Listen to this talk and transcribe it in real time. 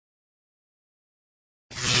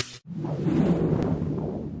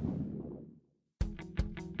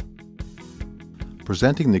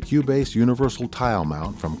Presenting the QBase Universal Tile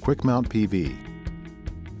Mount from Quick Mount PV.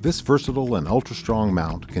 This versatile and ultra-strong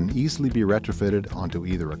mount can easily be retrofitted onto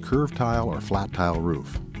either a curved tile or flat tile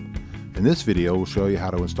roof. In this video, we'll show you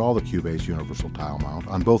how to install the QBase Universal Tile Mount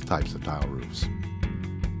on both types of tile roofs.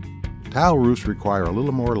 Tile roofs require a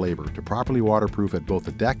little more labor to properly waterproof at both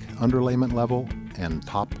the deck underlayment level and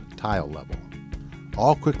top tile level.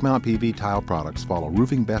 All Quick Mount PV tile products follow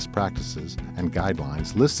roofing best practices and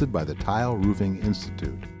guidelines listed by the Tile Roofing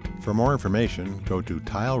Institute. For more information, go to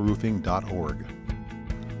tileroofing.org.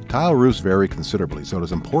 Tile roofs vary considerably, so it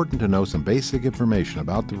is important to know some basic information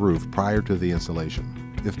about the roof prior to the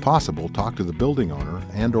installation. If possible, talk to the building owner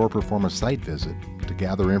and/or perform a site visit to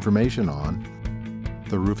gather information on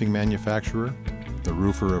the roofing manufacturer, the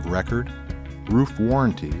roofer of record, roof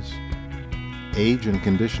warranties, age and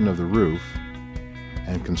condition of the roof,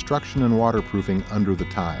 and construction and waterproofing under the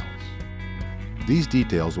tiles. These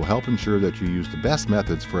details will help ensure that you use the best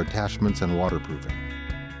methods for attachments and waterproofing.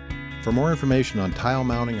 For more information on tile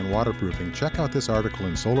mounting and waterproofing, check out this article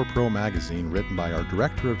in Solar Pro magazine written by our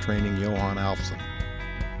Director of Training, Johan Alfson.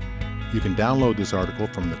 You can download this article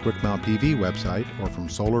from the Quick Mount PV website or from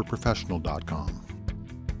solarprofessional.com.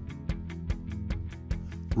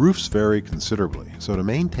 Roofs vary considerably, so to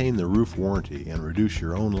maintain the roof warranty and reduce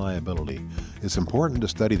your own liability, it's important to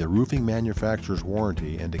study the roofing manufacturer's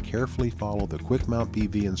warranty and to carefully follow the Quick Mount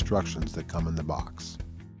PV instructions that come in the box.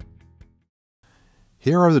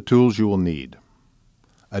 Here are the tools you will need: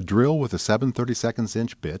 a drill with a 7/32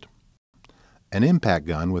 inch bit, an impact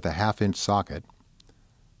gun with a 1/2 inch socket,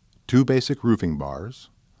 2 basic roofing bars,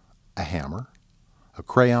 a hammer, a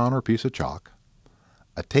crayon or piece of chalk,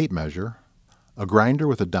 a tape measure, a grinder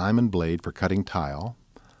with a diamond blade for cutting tile,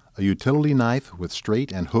 a utility knife with straight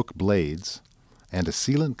and hook blades, and a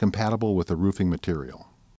sealant compatible with the roofing material.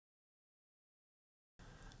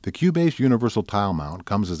 The QBase Universal Tile Mount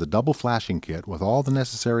comes as a double flashing kit with all the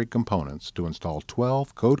necessary components to install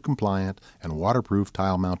 12 code-compliant and waterproof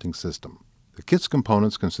tile mounting system. The kit's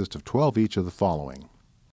components consist of 12 each of the following: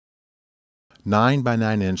 9 by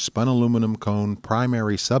 9 inch spun aluminum cone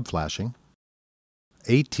primary sub-flashing,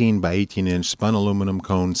 18 by 18 inch spun aluminum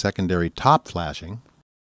cone secondary top flashing,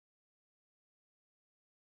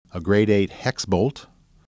 a grade 8 hex bolt,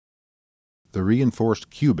 the reinforced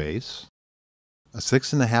QBase, a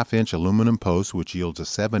 6.5 inch aluminum post which yields a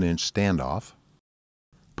 7 inch standoff,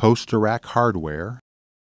 post-to-rack hardware,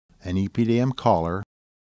 an EPDM collar,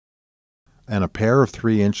 and a pair of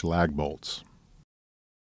 3 inch lag bolts.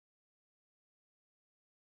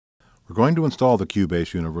 We're going to install the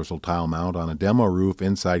QBase Universal Tile Mount on a demo roof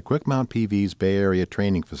inside Quick Mount PV's Bay Area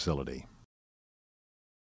training facility.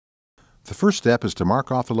 The first step is to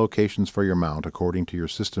mark off the locations for your mount according to your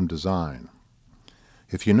system design.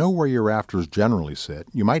 If you know where your rafters generally sit,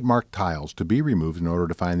 you might mark tiles to be removed in order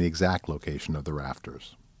to find the exact location of the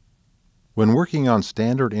rafters. When working on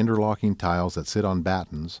standard interlocking tiles that sit on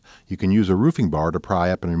battens, you can use a roofing bar to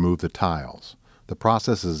pry up and remove the tiles. The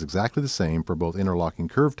process is exactly the same for both interlocking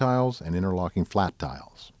curved tiles and interlocking flat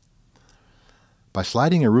tiles. By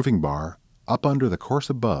sliding a roofing bar up under the course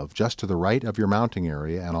above just to the right of your mounting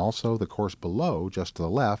area and also the course below just to the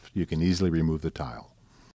left, you can easily remove the tile.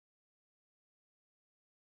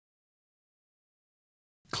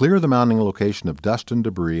 Clear the mounting location of dust and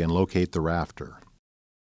debris and locate the rafter.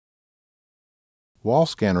 Wall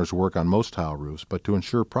scanners work on most tile roofs, but to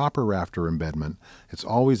ensure proper rafter embedment, it's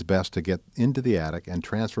always best to get into the attic and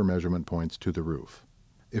transfer measurement points to the roof.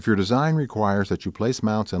 If your design requires that you place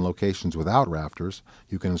mounts in locations without rafters,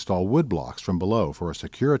 you can install wood blocks from below for a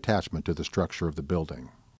secure attachment to the structure of the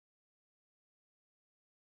building.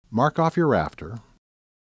 Mark off your rafter,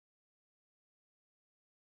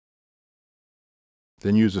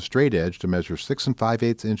 then use a straight edge to measure 6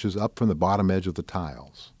 5/8 inches up from the bottom edge of the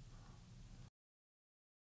tiles.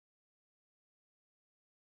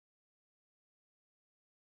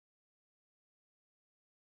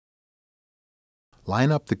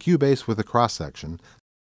 Line up the QBase with a cross-section,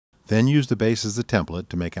 then use the base as a template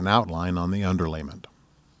to make an outline on the underlayment.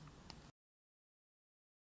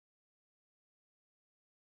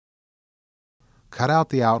 Cut out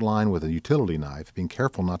the outline with a utility knife, being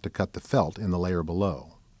careful not to cut the felt in the layer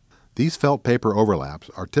below. These felt paper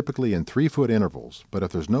overlaps are typically in 3-foot intervals, but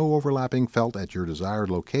if there's no overlapping felt at your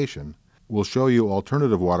desired location, we'll show you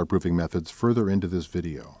alternative waterproofing methods further into this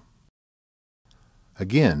video.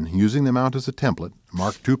 Again, using the mount as a template,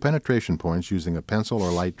 mark 2 penetration points using a pencil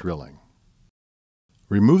or light drilling.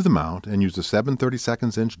 Remove the mount and use a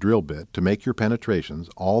 7/32 inch drill bit to make your penetrations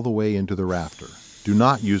all the way into the rafter. Do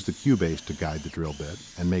not use the QBase to guide the drill bit,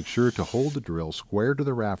 and make sure to hold the drill square to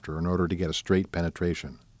the rafter in order to get a straight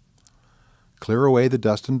penetration. Clear away the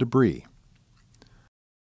dust and debris.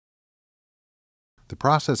 The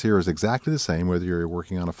process here is exactly the same whether you're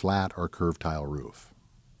working on a flat or curved tile roof.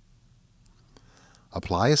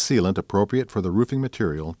 Apply a sealant appropriate for the roofing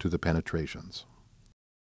material to the penetrations.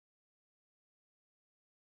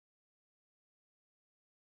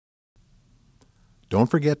 Don't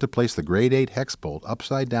forget to place the grade 8 hex bolt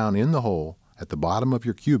upside down in the hole at the bottom of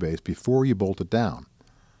your QBase before you bolt it down.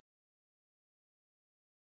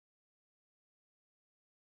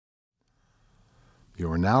 You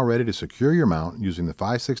are now ready to secure your mount using the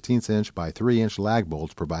 5/16 inch by 3 inch lag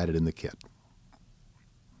bolts provided in the kit.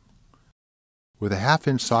 With a 1/2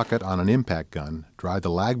 inch socket on an impact gun, drive the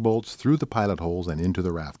lag bolts through the pilot holes and into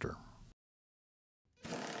the rafter.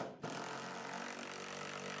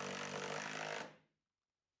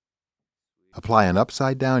 Apply an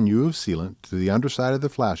upside-down U of sealant to the underside of the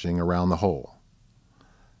flashing around the hole.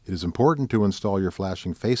 It is important to install your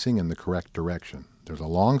flashing facing in the correct direction. There's a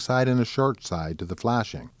long side and a short side to the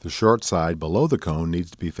flashing. The short side below the cone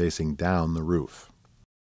needs to be facing down the roof.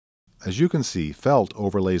 As you can see, felt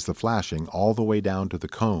overlays the flashing all the way down to the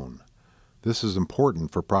cone. This is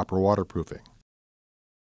important for proper waterproofing.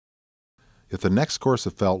 If the next course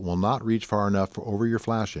of felt will not reach far enough over your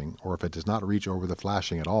flashing, or if it does not reach over the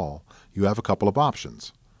flashing at all, you have a couple of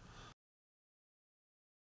options.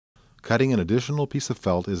 Cutting an additional piece of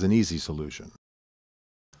felt is an easy solution.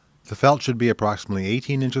 The felt should be approximately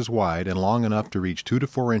 18 inches wide and long enough to reach 2 to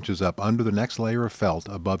 4 inches up under the next layer of felt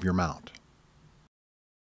above your mount.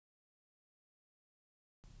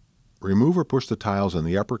 Remove or push the tiles in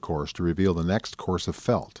the upper course to reveal the next course of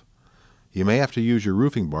felt. You may have to use your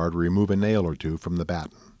roofing bar to remove a nail or two from the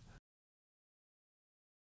batten.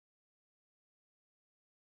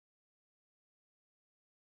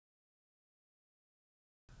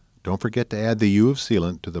 Don't forget to add the U of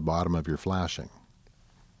sealant to the bottom of your flashing.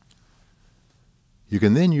 You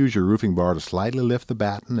can then use your roofing bar to slightly lift the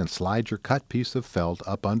batten and slide your cut piece of felt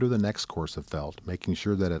up under the next course of felt, making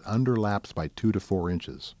sure that it underlaps by 2 to 4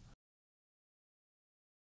 inches.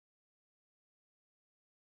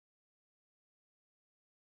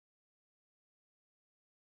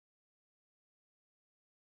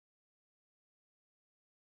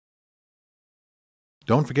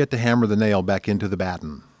 Don't forget to hammer the nail back into the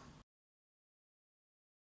batten.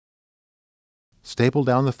 Staple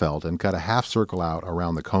down the felt and cut a half circle out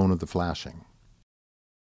around the cone of the flashing.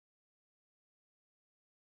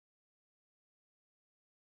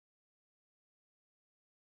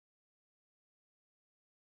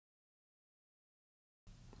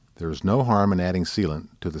 There is no harm in adding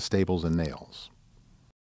sealant to the staples and nails.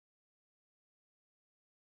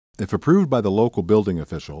 If approved by the local building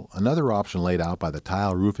official, another option laid out by the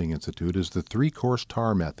Tile Roofing Institute is the 3-course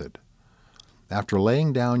tar method. After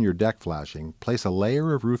laying down your deck flashing, place a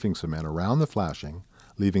layer of roofing cement around the flashing,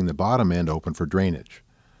 leaving the bottom end open for drainage.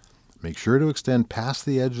 Make sure to extend past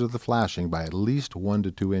the edge of the flashing by at least 1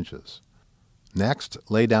 to 2 inches. Next,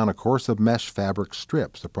 lay down a course of mesh fabric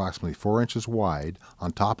strips approximately 4 inches wide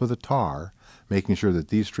on top of the tar, making sure that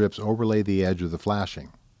these strips overlay the edge of the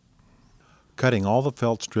flashing. Cutting all the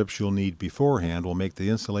felt strips you'll need beforehand will make the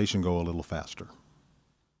installation go a little faster.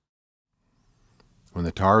 When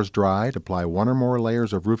the tar is dried, apply 1 or more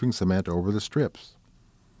layers of roofing cement over the strips.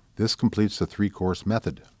 This completes the 3-course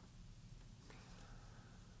method.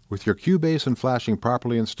 With your QBase and flashing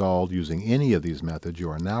properly installed using any of these methods, you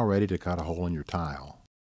are now ready to cut a hole in your tile.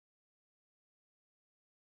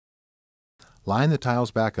 Line the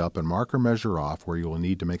tiles back up and mark or measure off where you will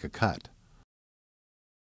need to make a cut.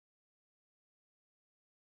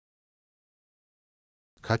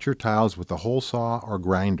 Cut your tiles with the hole saw or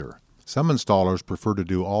grinder. Some installers prefer to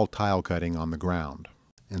do all tile cutting on the ground.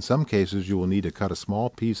 In some cases, you will need to cut a small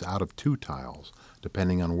piece out of 2 tiles,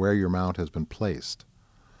 depending on where your mount has been placed.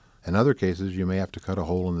 In other cases, you may have to cut a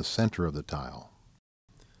hole in the center of the tile.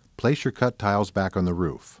 Place your cut tiles back on the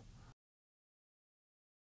roof.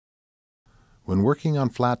 When working on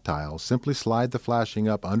flat tiles, simply slide the flashing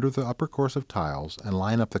up under the upper course of tiles and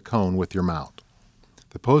line up the cone with your mount.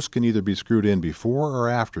 The post can either be screwed in before or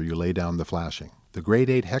after you lay down the flashing. The grade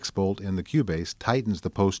 8 hex bolt in the QBase tightens the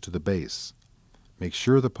post to the base. Make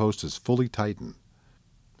sure the post is fully tightened.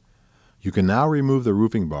 You can now remove the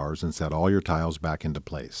roofing bars and set all your tiles back into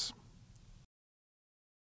place.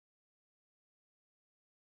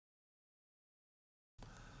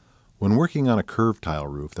 When working on a curved tile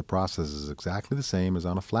roof, the process is exactly the same as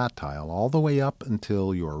on a flat tile all the way up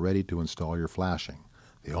until you are ready to install your flashing.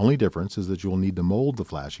 The only difference is that you will need to mold the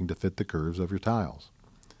flashing to fit the curves of your tiles.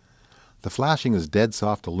 The flashing is dead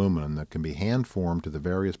soft aluminum that can be hand formed to the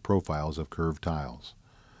various profiles of curved tiles.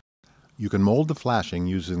 You can mold the flashing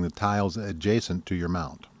using the tiles adjacent to your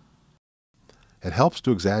mount. It helps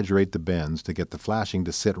to exaggerate the bends to get the flashing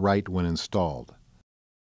to sit right when installed.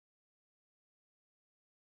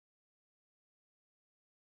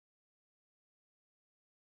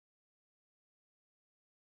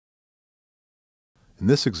 In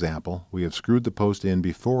this example, we have screwed the post in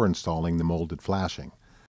before installing the molded flashing.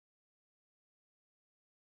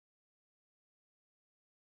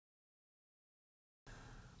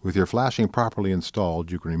 With your flashing properly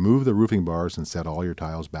installed, you can remove the roofing bars and set all your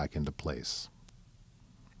tiles back into place.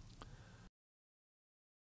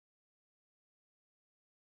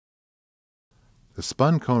 The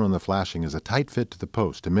spun cone on the flashing is a tight fit to the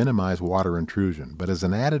post to minimize water intrusion, but as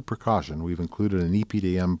an added precaution, we've included an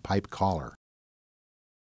EPDM pipe collar.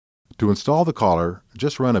 To install the collar,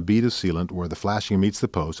 just run a bead of sealant where the flashing meets the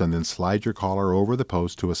post and then slide your collar over the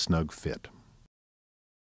post to a snug fit.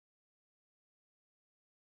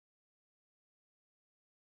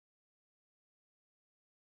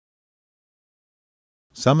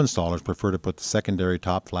 Some installers prefer to put the secondary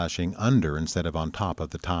top flashing under instead of on top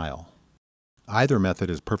of the tile. Either method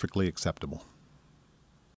is perfectly acceptable.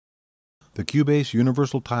 The QBase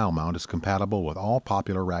universal tile mount is compatible with all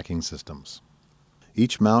popular racking systems.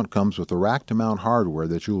 Each mount comes with the rack-to-mount hardware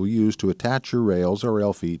that you will use to attach your rails or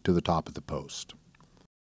rail feet to the top of the post.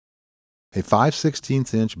 A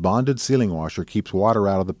 5/16" bonded sealing washer keeps water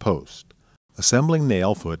out of the post. Assembling the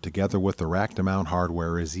L foot together with the rack-to-mount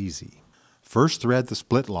hardware is easy. First thread the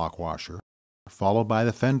split lock washer, followed by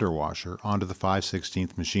the fender washer onto the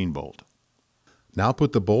 5/16 machine bolt. Now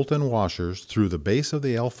put the bolt and washers through the base of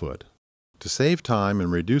the L foot. To save time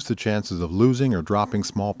and reduce the chances of losing or dropping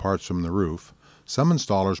small parts from the roof, some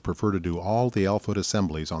installers prefer to do all the L foot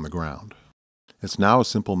assemblies on the ground. It's now a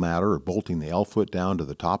simple matter of bolting the L foot down to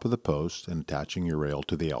the top of the post and attaching your rail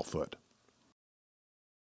to the L foot.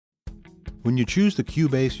 When you choose the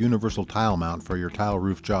QBase universal tile mount for your tile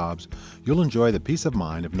roof jobs, you'll enjoy the peace of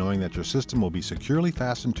mind of knowing that your system will be securely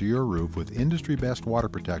fastened to your roof with industry-best water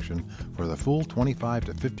protection for the full 25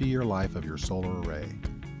 to 50-year life of your solar array.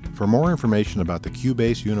 For more information about the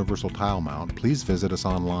QBase universal tile mount, please visit us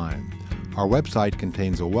online. Our website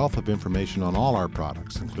contains a wealth of information on all our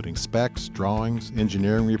products, including specs, drawings,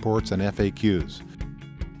 engineering reports, and FAQs.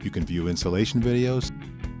 You can view installation videos,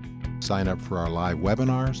 sign up for our live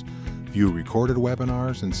webinars, view recorded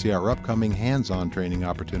webinars, and see our upcoming hands-on training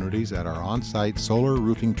opportunities at our on-site Solar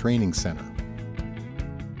Roofing Training Center.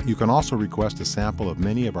 You can also request a sample of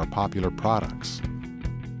many of our popular products.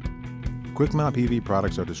 Quick Mount PV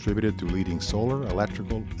products are distributed through leading solar,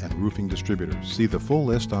 electrical, and roofing distributors. See the full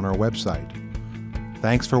list on our website.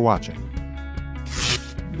 Thanks for watching.